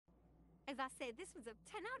As I said, this was a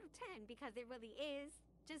 10 out of 10 because it really is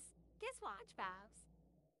just dishwatch valves.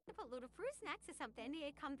 You put little fruit snacks or something,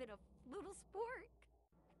 it comes in a little spork.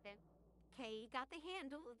 Then, okay, you got the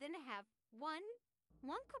handle. Then they have one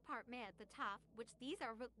compartment at the top, which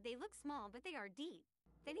they look small, but they are deep.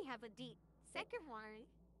 Then you have a deep second one.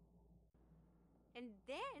 And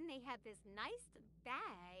then they have this nice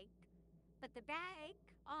bag. But the bag,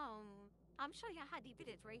 I'm showing you how deep it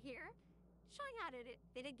is right here. Showing you how to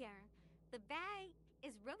it again. The bag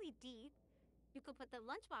is really deep. You could put the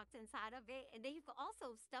lunchbox inside of it, and then you could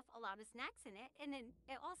also stuff a lot of snacks in it, and then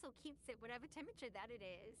it also keeps it whatever temperature that it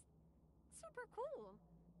is. Super cool.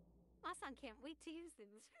 My son can't wait to use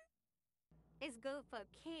this. It's good for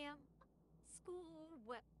camp, school,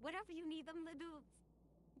 whatever you need them to do.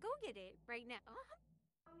 Go get it right now.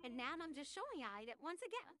 And now I'm just showing y'all that once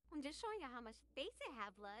again, I'm just showing you how much space it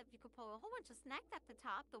have left. You could put a whole bunch of snacks at the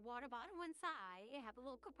top, the water bottle one side, and have a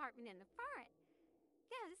little compartment in the front.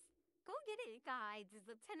 Yes, go get it, guys. It's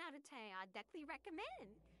a 10 out of 10. I definitely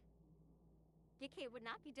recommend. Your kid would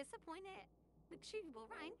not be disappointed. Make sure you will,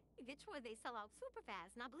 right? You get sure they sell out super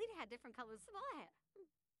fast. And I believe they had different colors. So go ahead.